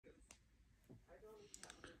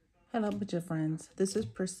Hello, budget friends. This is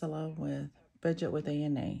Priscilla with Budget with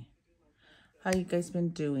A&A. How you guys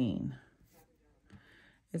been doing?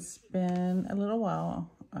 It's been a little while,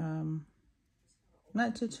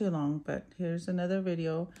 not too long, but here's another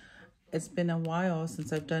video. It's been a while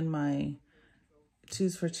since I've done my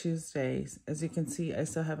Choose for Tuesdays. As you can see, I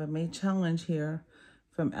still have a May challenge here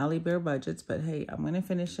from Allie Bear Budgets, but hey, I'm going to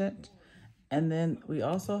finish it. And then we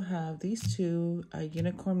also have these two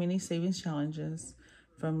Unicorn Mini Savings Challenges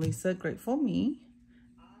from Lisa Grateful Me.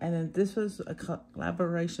 And then this was a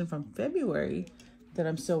collaboration from February that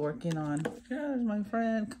I'm still working on. Here's my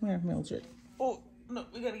friend. Come here, Mildred. Oh, no,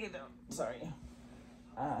 we gotta get down. Sorry.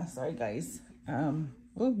 Sorry, guys.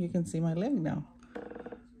 Oh, you can see my leg now.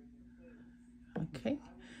 Okay.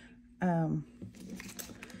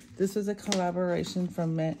 This was a collaboration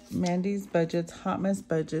from Mandy's Budgets, Hot Mess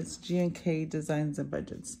Budgets, G&K Designs and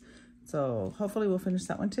Budgets. So hopefully we'll finish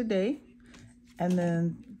that one today. And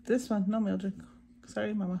then this one, no, Mildred.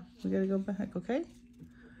 Sorry, Mama. We gotta go back, okay?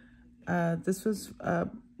 This was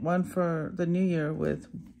one for the new year with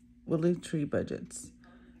Willow Tree Budgets.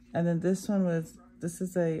 And then this one was, this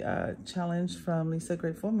is a challenge from Lisa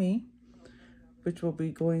Grateful Me, which will be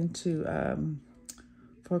going to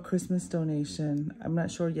for a Christmas donation. I'm not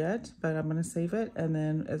sure yet, but I'm gonna save it. And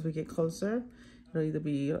then as we get closer, it'll either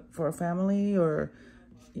be for a family or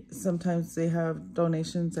sometimes they have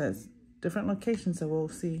donations at different locations. So we'll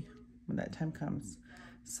see when that time comes.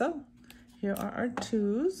 So here are our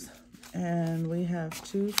twos. And we have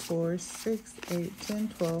 2, 4, 6, 8, 10,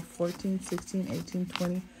 12, 14, 16, 18,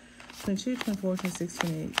 20, 22, 24, 26,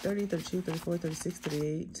 28, 30, 32, 34, 36,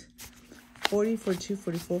 38, 40, 42,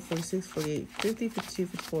 44, 46, 48, 50, 52,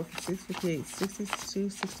 54, 56, 58, 60, 62,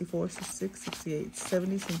 64, 66, 68,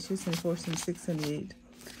 70, 72, 74, 76, 78,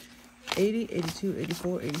 80, 82,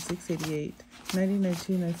 84, 86, 88, 90,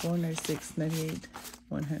 92, 94, 96, 98,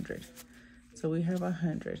 100. So we have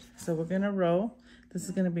 100. So we're going to roll. This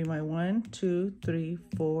is going to be my 1, 2, 3,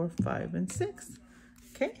 4, 5, and 6.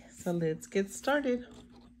 Okay, so let's get started.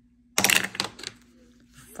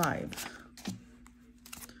 5,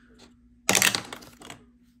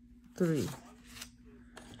 3,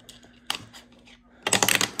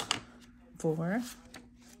 4.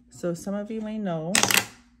 So some of you may know,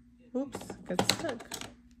 oops, got stuck.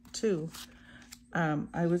 2.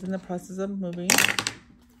 I was in the process of moving.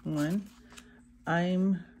 1.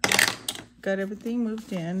 I'm got everything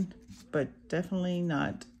moved in, but definitely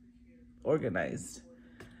not organized.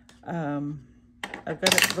 I've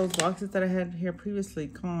got those boxes that I had here previously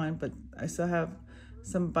gone, but I still have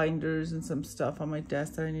some binders and some stuff on my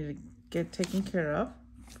desk that I need to get taken care of.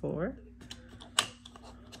 4.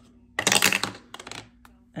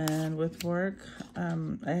 And with work, I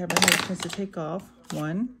haven't had a chance to take off.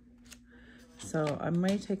 1. So I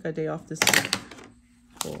might take a day off this week.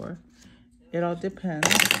 4. It all depends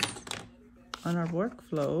on our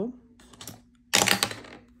workflow.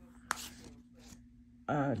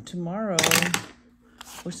 Tomorrow,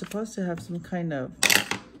 we're supposed to have some kind of,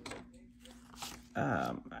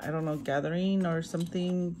 I don't know, gathering or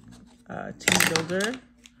something, team builder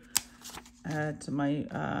at my,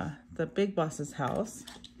 the big boss's house.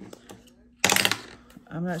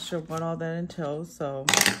 I'm not sure what all that entails, so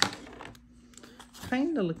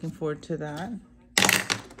kind of looking forward to that.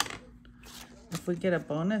 If we get a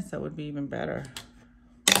bonus, that would be even better.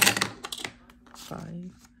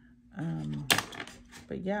 5.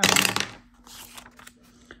 But yeah.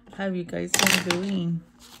 How have you guys been doing?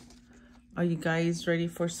 Are you guys ready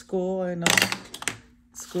for school? I know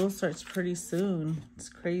school starts pretty soon. It's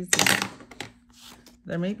crazy.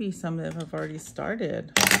 There may be some that have already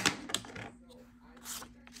started.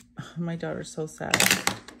 My daughter's so sad.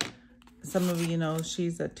 Some of you know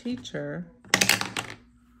she's a teacher.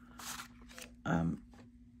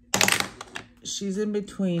 She's in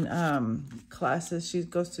between classes. She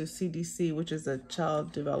goes to CDC, which is a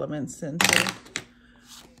Child Development Center.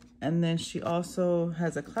 And then she also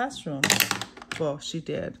has a classroom. Well, she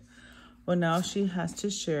did. Well, now she has to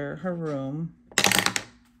share her room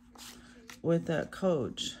with a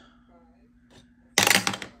coach.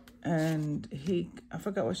 And I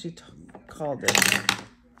forgot what she called it,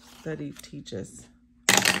 that he teaches.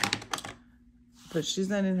 But she's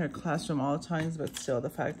not in her classroom all times, but still the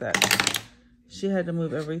fact that she had to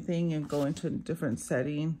move everything and go into a different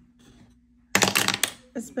setting,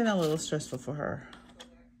 it's been a little stressful for her.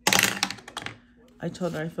 I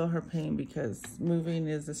told her I feel her pain because moving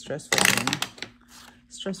is a stressful thing,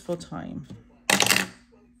 stressful time.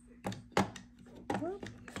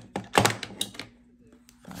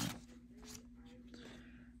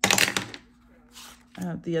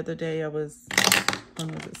 The other day when was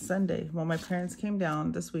it, Sunday? Well, my parents came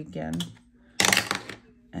down this weekend,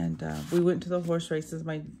 and we went to the horse races.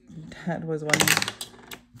 My dad was wanting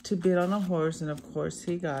to bid on a horse, and of course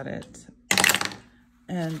he got it.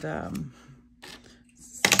 And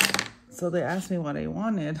so they asked me what I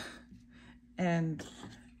wanted, and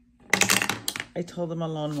I told them a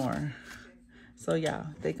lawnmower. So yeah,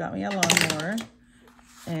 they got me a lawnmower.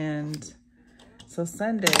 And so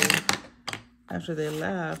Sunday, after they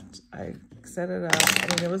left, I set it up. I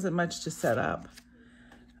mean, there wasn't much to set up.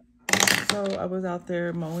 So I was out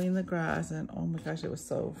there mowing the grass, and oh my gosh, it was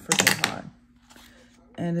so freaking hot.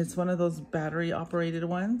 And it's one of those battery operated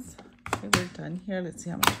ones. Okay, we're done here. Let's see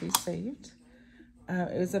how much we saved.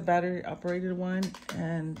 It was a battery operated one,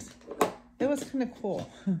 and it was kind of cool.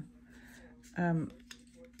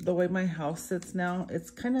 The way my house sits now, it's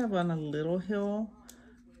kind of on a little hill,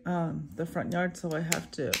 the front yard, so I have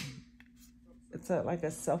to, it's like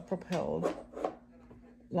a self-propelled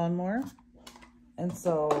lawnmower. And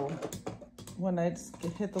so when I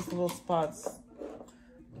hit those little spots,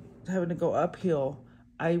 having to go uphill,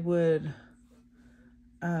 I would,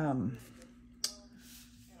 what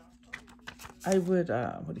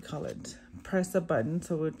do you call it? Press a button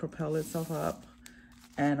so it would propel itself up.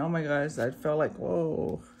 And oh my gosh, I felt like,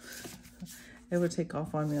 whoa, it would take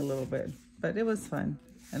off on me a little bit, but it was fun.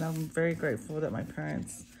 And I'm very grateful that my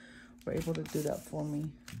parents were able to do that for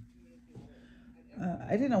me.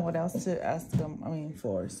 I didn't know what else to ask them,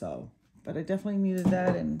 for, so, but I definitely needed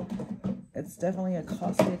that, and it's definitely a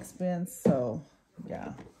costly expense, so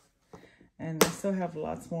yeah. And I still have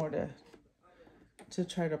lots more to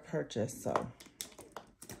try to purchase, so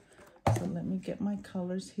let me get my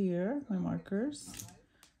colors here, my markers.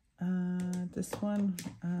 This one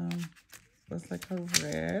was like a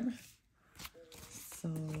red, so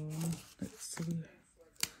let's see.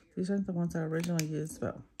 These aren't the ones I originally used,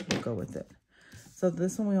 but we'll go with it. So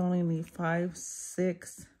this one we only need 5,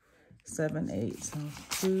 6, 7, 8. So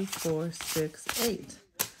 2, 4, 6, 8.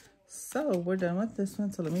 So we're done with this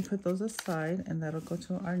one. So let me put those aside, and that'll go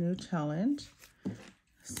to our new challenge.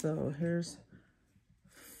 So here's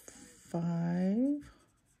 5.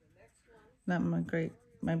 Not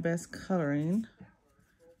my best coloring.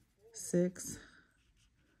 6,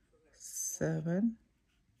 7,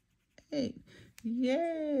 8.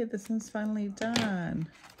 Yay! This one's finally done.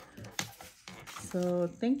 So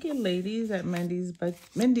thank you, ladies, at Mindy's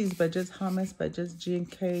Budgets, Hot Mess Budgets,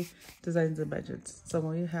 G&K Designs and Budgets. So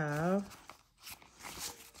we have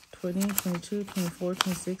 20, 22, 24,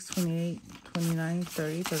 26, 28, 29,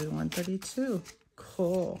 30, 31, 32.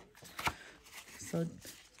 Cool. So,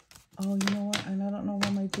 oh, you know what? And I don't know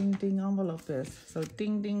where my ding ding envelope is. So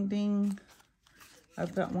ding ding ding.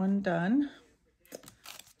 I've got one done.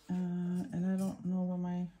 And I don't know where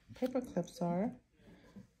my paper clips are.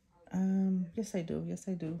 Yes, I do. Yes,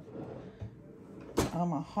 I do.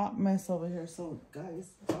 I'm a hot mess over here. So,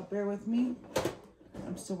 guys, bear with me.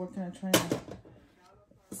 I'm still working on trying to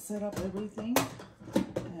set up everything.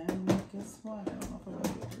 And guess what? I don't know if I'm going to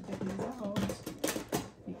be able to get these out.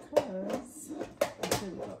 Because, here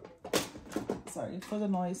we go. Sorry for the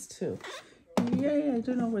noise, too. Yay, I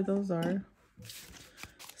do know where those are.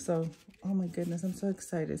 So, oh my goodness, I'm so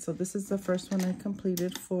excited. So this is the first one I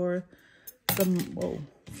completed for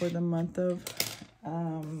the month of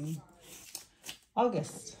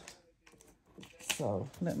August. So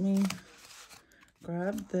let me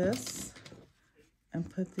grab this and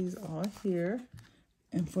put these all here.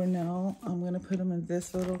 And for now, I'm going to put them in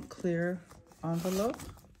this little clear envelope.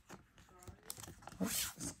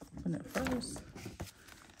 Oops, let's open it first.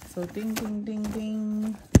 So ding, ding, ding,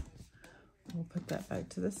 ding. We'll put that back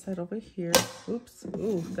to the side over here. Oops.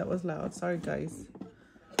 Ooh, that was loud. Sorry, guys.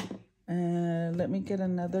 And let me get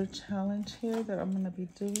another challenge here that I'm going to be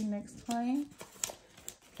doing next time.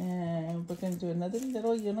 And we're going to do another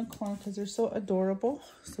little unicorn because they're so adorable.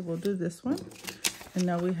 So we'll do this one. And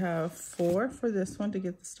now we have 4 for this one to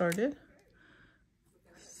get started.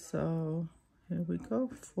 So here we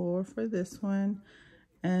go. 4 for this one.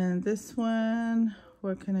 And this one,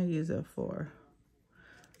 what can I use it for?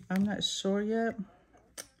 I'm not sure yet.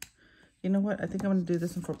 You know what? I think I'm going to do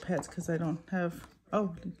this one for pets because I don't have...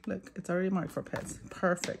 Oh, look. It's already marked for pets.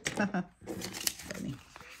 Perfect. Funny.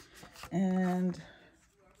 And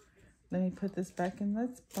let me put this back in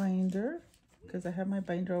this binder because I have my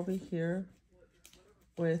binder over here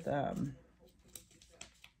with...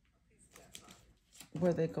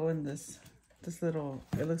 where they go in this little...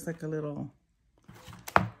 It looks like a little...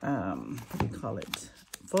 what do you call it?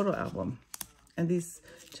 Photo album. And these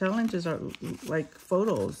challenges are like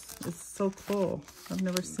photos. It's so cool. I've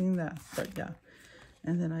never seen that, but yeah.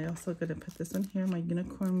 And then I also gonna put this one here, my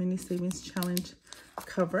Unicorn Mini Savings Challenge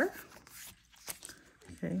cover.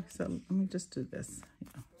 Okay, so let me just do this.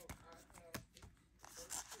 Yeah.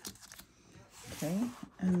 Okay,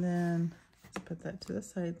 and then let's put that to the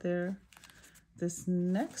side there. This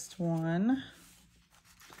next one,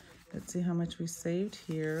 let's see how much we saved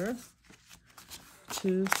here.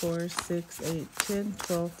 2, 4, 6, 8, 10,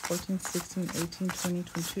 12, 14, 16, 18, 20,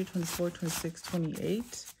 22, 24, 26,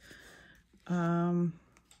 28.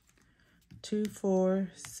 2, 4,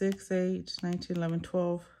 6, 8, 19, 11,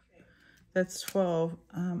 12. That's 12.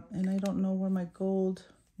 And I don't know where my gold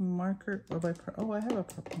marker, or my, oh, I have a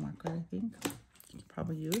purple marker, I think. I could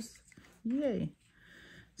probably use. Yay.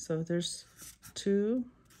 So there's 2,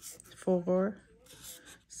 4,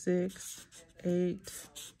 6, 8,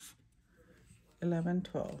 11,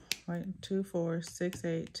 12, right? 2, 4, 6,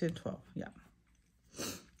 8, 10, 12. Yeah.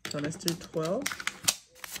 So let's do 12.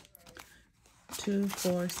 2,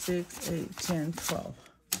 4, 6, 8, 10, 12.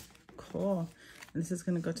 Cool. And this is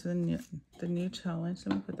going to go to the new challenge.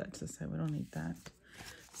 Let me put that to the side. We don't need that.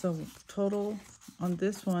 So total on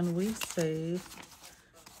this one we save,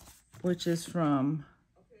 which is from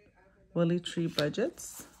Willie Tree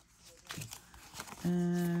Budgets.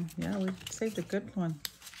 And yeah, we saved a good one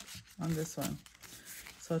on this one.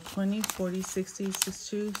 So 20, 40, 60,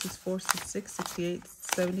 62, 64, 66, 68,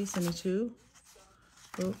 70, 72,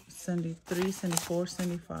 73, 74,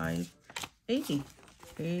 75, 80.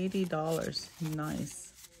 $80.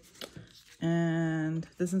 Nice. And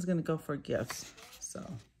this one's gonna go for gifts. So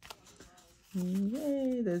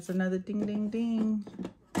yay, there's another ding ding ding.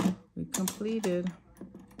 We completed.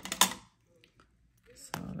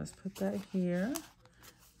 So let's put that here.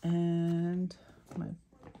 And my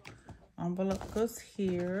envelope goes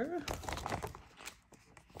here.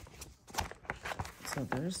 So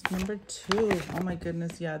there's number 2. Oh my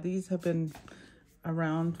goodness, yeah, these have been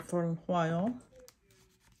around for a while.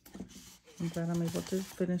 I'm glad I'm able to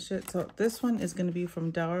finish it. So this one is going to be from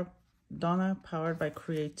Donna, powered by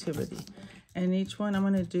creativity. And each one I'm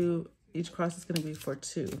going to do, each cross is going to be for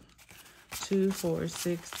 2. 2, 4,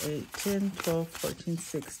 6, 8, 10, 12, 14,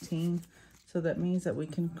 16. So that means that we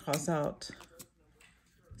can cross out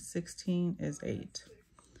 16 is 8.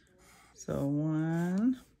 So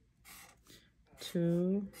 1,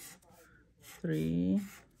 2, 3,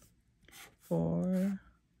 4,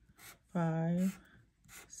 5,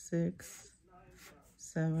 6,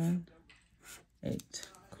 7, 8.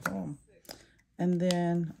 Cool. And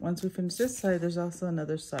then once we finish this side, there's also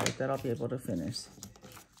another side that I'll be able to finish.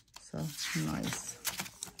 So nice.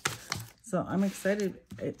 So I'm excited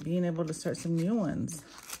at being able to start some new ones.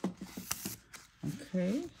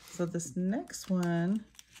 Okay, so this next one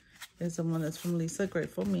is the one that's from Lisa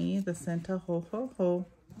Grateful Me, the Santa Ho Ho Ho.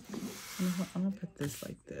 I'm gonna put this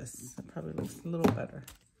like this. It probably looks a little better.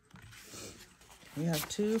 We have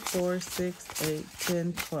 2, 4, 6, 8,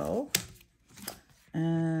 10, 12.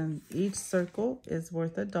 And each circle is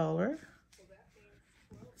worth $1.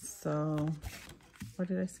 So, what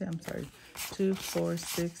did I say? I'm sorry. 2, 4,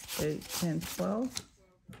 6, 8, 10, 12.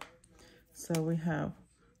 So we have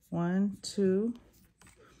 1, 2,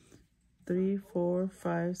 3, 4,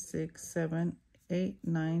 5, 6, 7, 8,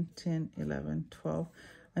 9, 10, 11, 12.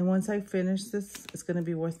 And once I finish this, it's going to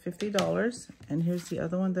be worth $50. And here's the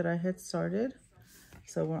other one that I had started.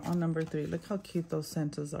 So we're on number 3. Look how cute those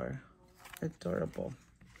Santas are. Adorable.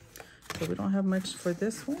 So we don't have much for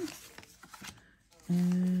this one.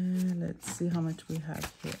 And let's see how much we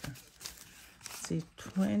have here. Let's see,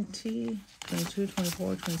 20, 22,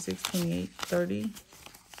 24, 26, 28, 30,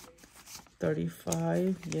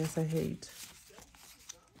 35. Yes, I hate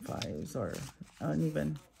 5s or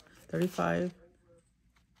uneven. 35.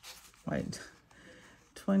 Right.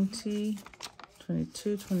 20,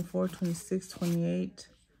 22, 24, 26, 28,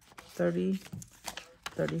 30,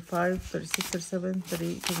 35, 36, 37,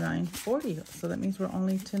 38, 39, 40. So that means we're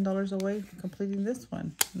only $10 away from completing this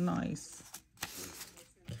one. Nice.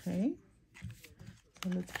 Okay. So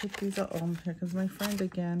let's put these out. Oh, here comes my friend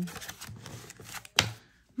again.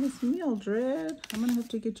 Miss Mildred, I'm going to have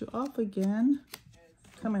to get you off again.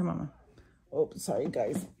 Come here, Mama. Oh, sorry,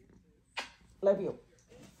 guys. Love you.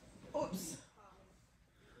 Oops.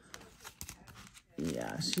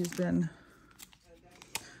 Yeah, she's been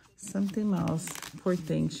something else. Poor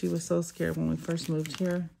thing. She was so scared when we first moved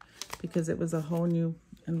here because it was a whole new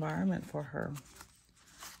environment for her.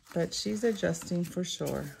 But she's adjusting for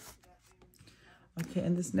sure. Okay,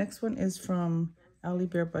 and this next one is from Allie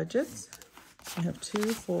Bear Budgets. We have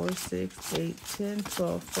 2, 4, 6, 8, 10,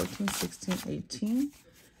 12, 14, 16, 18.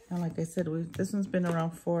 And like I said, this one's been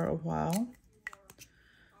around for a while.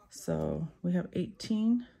 So we have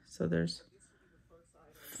 18. So there's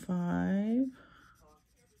 5,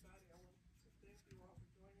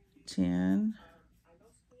 10,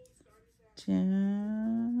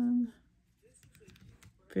 10,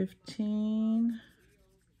 15,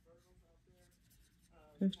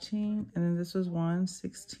 15, and then this was 1,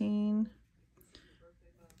 16,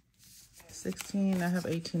 16, I have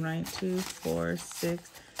 18, right? 2, 4,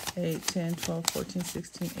 6, 8, 10, 12, 14,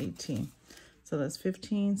 16, 18. So that's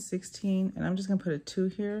 15, 16, and I'm just gonna put a 2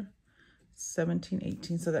 here, 17,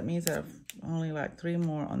 18. So that means I have only like 3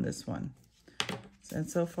 more on this one. And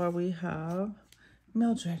so far we have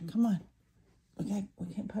Mildred, come on. We can't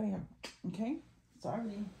put her, okay?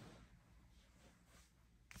 Sorry.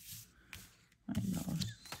 I know,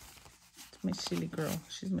 it's my silly girl.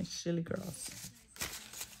 She's my silly girls.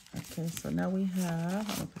 Okay, so now we have,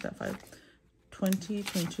 I'm gonna put that 5, 20,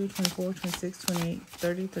 22, 24, 26, 28,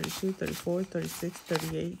 30, 32, 34, 36,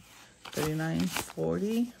 38, 39,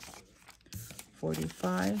 40,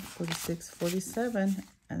 45, 46, 47,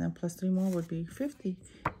 and then plus 3 more would be 50.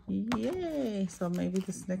 Yay! So maybe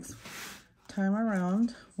this next time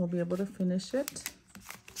around, we'll be able to finish it.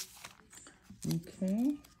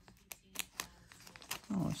 Okay.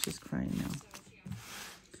 Oh, she's crying now.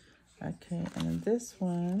 Okay, and then this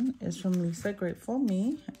one is from Lisa Grateful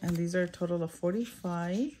Me, and these are a total of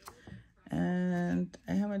 45, and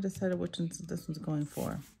I haven't decided which one this one's going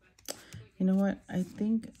for. You know what? I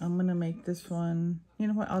think I'm gonna make this one, you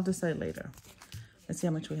know what? I'll decide later. Let's see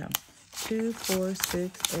how much we have. 2, 4,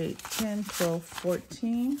 6, 8, 10, 12,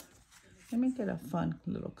 14. Let me get a fun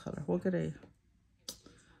little color. We'll get a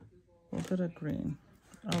green.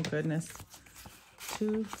 Oh goodness.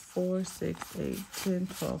 2, 4, 6, 8, 10,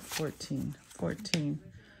 12, 14. 14.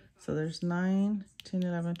 So there's 9, 10,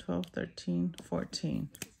 11, 12, 13, 14.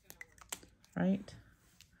 Right?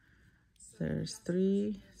 There's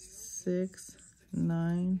 3, 6,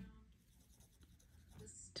 9,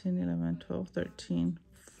 10, 11, 12, 13,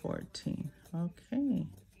 14. Okay.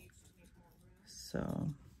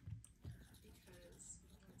 So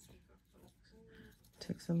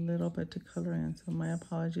takes a little bit to color in. So my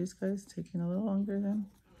apologies, guys, taking a little longer than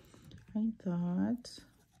I thought.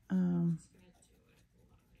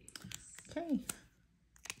 Okay.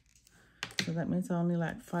 So that means I only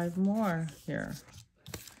like 5 more here.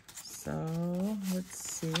 So let's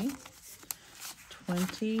see.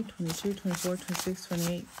 20, 22, 24, 26,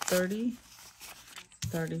 28, 30,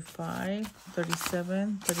 35,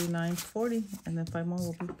 37, 39, 40, and then 5 more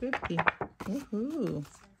will be 50. Woohoo!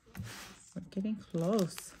 We're getting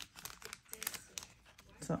close.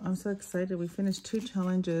 So I'm so excited. We finished 2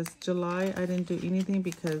 challenges. July, I didn't do anything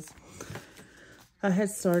because I had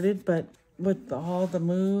started, but with all the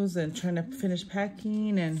moves and trying to finish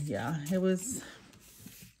packing, and yeah, it was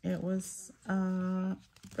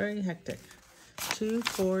very hectic. 2,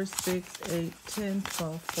 4, 6, 8, 10,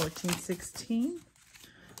 12, 14, 16.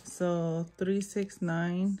 So 3, 6,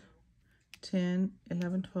 9, 10,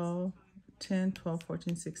 11, 12, 10, 12,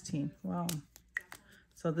 14, 16. Wow.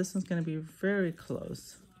 So this one's going to be very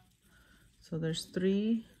close. So there's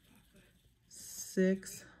 3,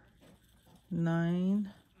 6, 9,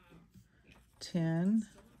 10,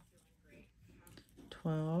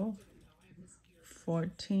 12,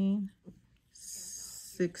 14,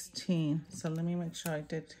 16. So let me make sure I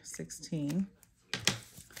did 16.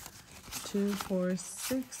 2, 4,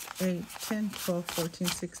 6, 8, 10, 12, 14,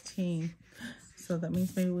 16. So that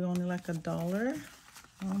means maybe we only like $1.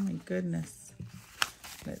 Oh my goodness.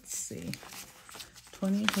 Let's see.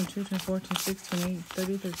 20, 22, 24, 26, 28,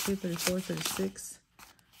 30, 32, 34, 36,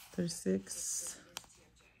 36,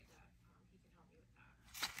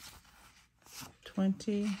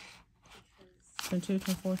 20, 22,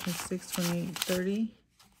 24, 26, 28, 30,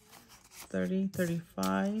 30,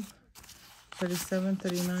 35, 37,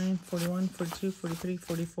 39, 41, 42, 43,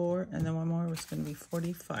 44, and then one more was going to be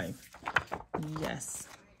 45. Yes.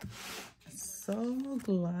 So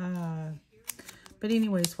glad. But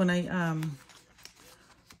anyways, when I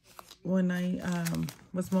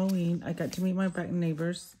was mowing, I got to meet my back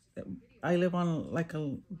neighbors. I live on like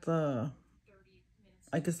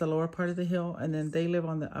I guess the lower part of the hill, and then they live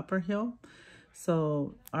on the upper hill.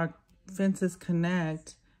 So our fences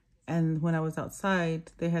connect, and when I was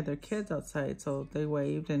outside, they had their kids outside, so they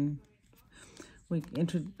waved, and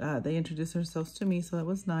they introduced themselves to me, so that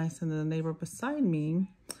was nice. And then the neighbor beside me,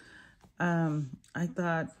 I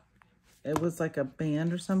thought it was like a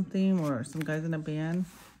band or something, or some guys in a band,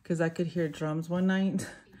 because I could hear drums one night.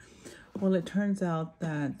 Well, it turns out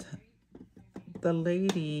that the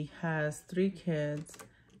lady has 3 kids,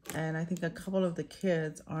 and I think a couple of the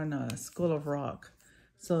kids are in a school of rock.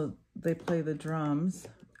 So they play the drums,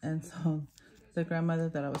 and so the grandmother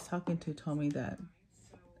that I was talking to told me that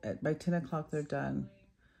by 10 o'clock they're done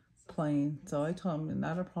playing. So I told them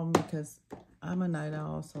not a problem because I'm a night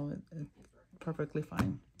owl, so it's perfectly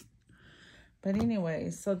fine. But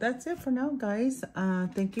anyway, so that's it for now, guys.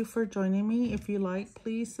 Thank you for joining me. If you like,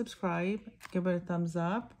 please subscribe, give it a thumbs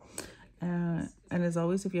up. And as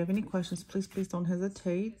always, if you have any questions, please don't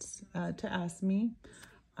hesitate to ask me.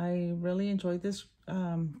 I really enjoyed this,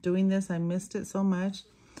 doing this. I missed it so much.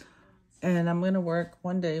 And I'm going to work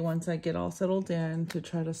one day once I get all settled in to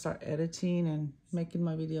try to start editing and making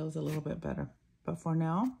my videos a little bit better. But for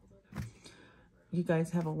now, you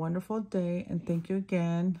guys have a wonderful day, and thank you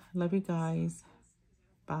again. Love you guys.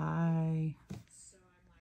 Bye.